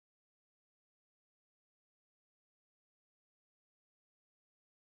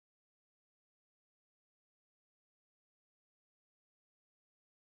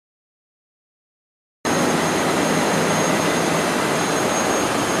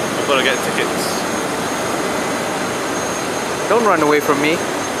Gotta get tickets. Don't run away from me.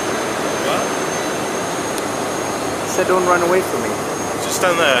 What? I said don't run away from me. Just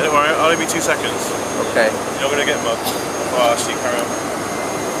stand there, don't worry, I'll give you 2 seconds. Okay. You're not gonna get mugged. Oh, actually, carry on.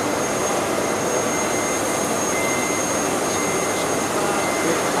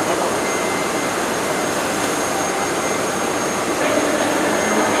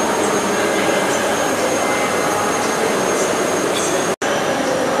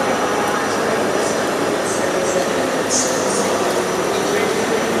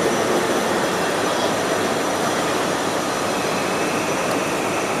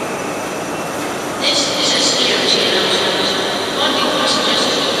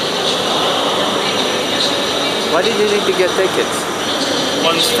 Why did you need to get tickets?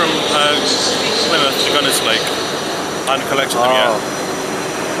 One's from Plymouth to Gunners Lake. I hadn't collected them yet.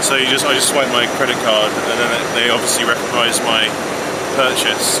 So I just swipe my credit card, and then they obviously recognise my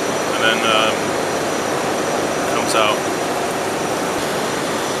purchase, and then it comes out.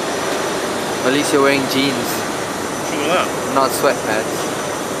 At least you're wearing jeans, Sure of that? not sweatpants.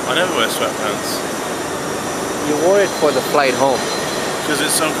 I never wear sweatpants. You wore it for the flight home. Because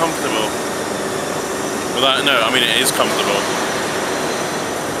it's uncomfortable. Well, no, I mean it is comfortable.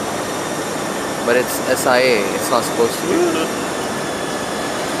 But it's SIA, it's not supposed to be.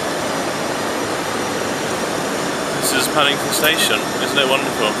 This is Paddington Station, isn't it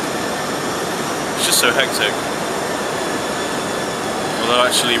wonderful? It's just so hectic. Although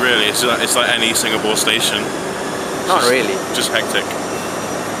actually really, it's like any Singapore station. Not really. Just hectic.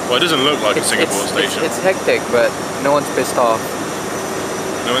 Well, it doesn't look like a Singapore station. It's hectic, but no one's pissed off.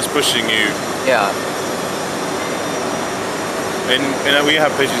 No one's pushing you. Yeah. We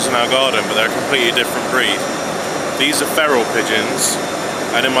have pigeons in our garden, but they're a completely different breed. These are feral pigeons,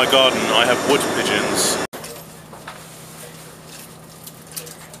 and in my garden I have wood pigeons.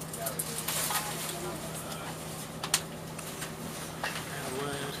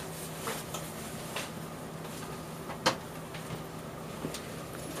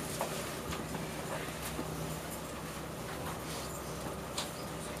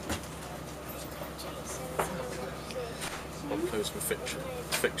 Upload some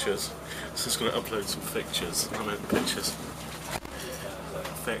pictures. So it's going to upload some pictures. I meant pictures.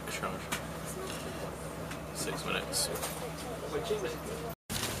 Pictures. 6 minutes.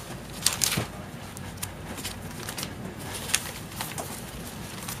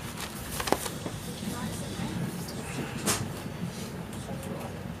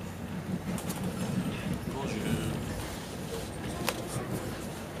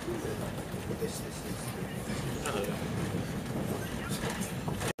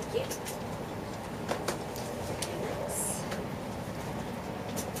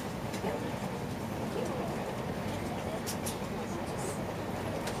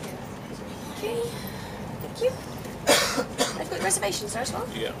 Okay, thank you. I've got reservations there as well.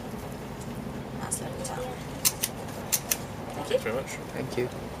 Yeah. That's lovely town. Thank you. Thanks very much. Thank you.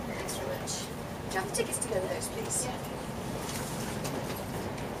 Thanks very much. Do you have the tickets to go with those, please? Yeah.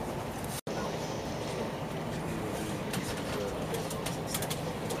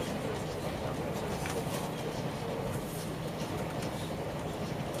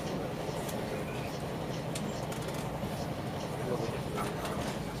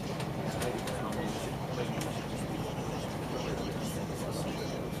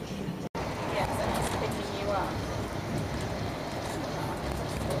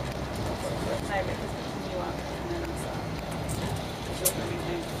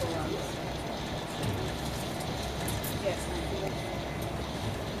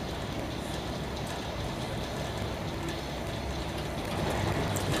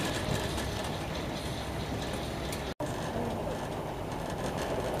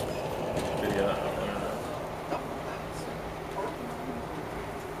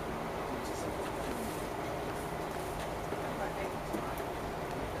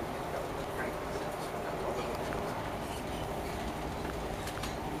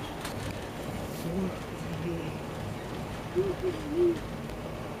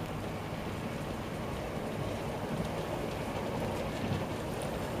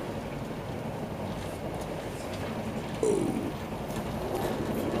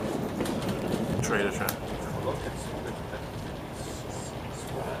 Trader Track.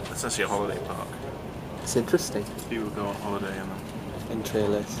 It's actually a holiday park. It's interesting. People go on holiday In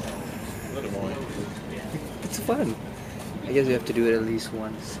trailers. I don't know why. It's fun. I guess you have to do it at least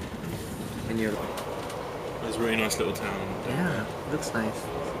once in your life. It's a really nice little town. Yeah, looks nice.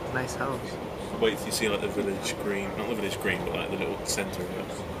 Nice house. Wait till you see like the village green, not the village green, but like the little centre of it.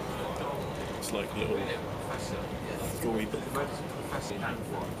 It's like a little storybook.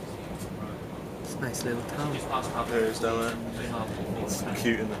 It's a nice little town. There it is down there. It's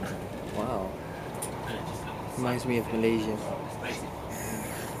cute, isn't it? Wow. Reminds me of Malaysia.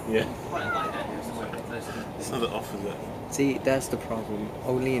 Yeah. It's not the opposite. See, that's the problem.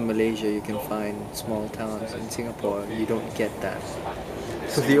 Only in Malaysia you can find small towns. In Singapore, you don't get that.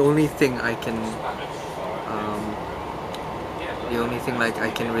 So the only thing I can, like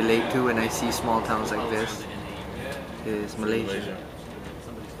I can relate to when I see small towns like this is Malaysia.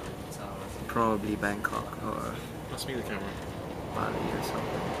 Probably Bangkok or Pass me the camera. Bali or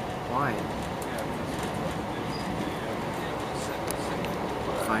something. Why?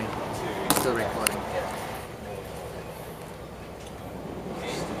 Fine. Still recording.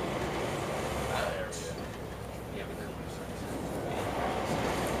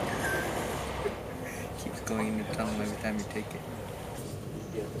 Keeps going in your tongue every time you take it.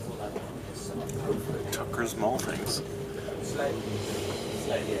 Tucker's Mall things.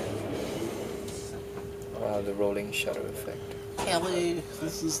 Wow, the rolling shutter effect. Kelly,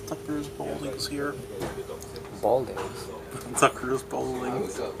 this is Tucker's Baldings here. Baldings. Tucker's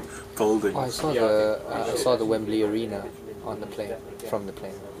Baldings. Baldings. Oh, I saw the Wembley Arena on the plane, from the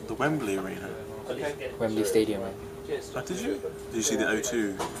plane. The Wembley Arena. Wembley Stadium, right? Oh, did you? Did you see the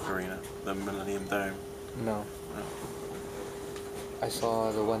O2 Arena, the Millennium Dome? No. Oh. I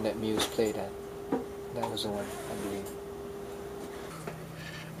saw the one that Muse played at. That was the one, I believe.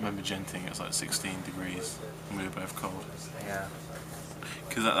 I remember Genting, it was like 16 degrees and we were both cold. Yeah.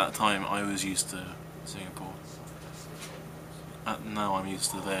 Because at that time I was used to Singapore. Now I'm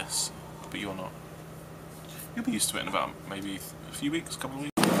used to this, but you're not. You'll be used to it in about maybe a few weeks, a couple of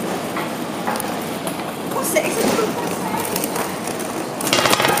weeks. What's it? Is it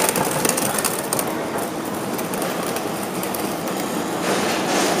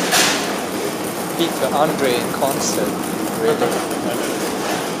Peter Andre in concert. Really?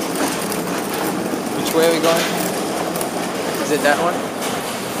 Which way are we going? Is it that one?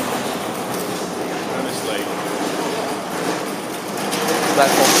 Honestly.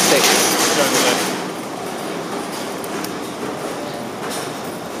 Platform 6. Go on the left.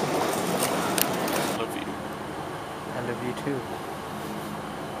 Love you. I love you too.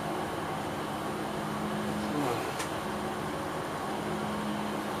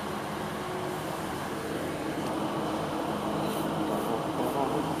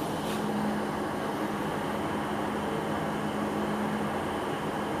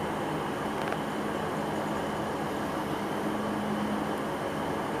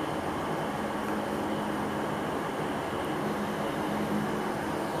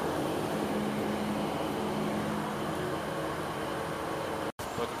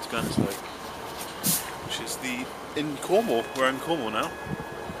 Welcome to Gunners Lake, which is in Cornwall. We're in Cornwall now.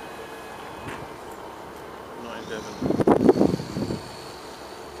 Not in Devon.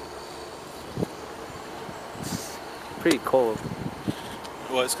 Pretty cold.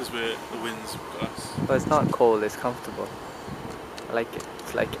 Well, it's because the wind's got us. But it's not cold, it's comfortable. I like it.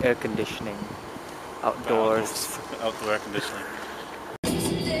 It's like air conditioning. Outdoors. Outdoor air conditioning.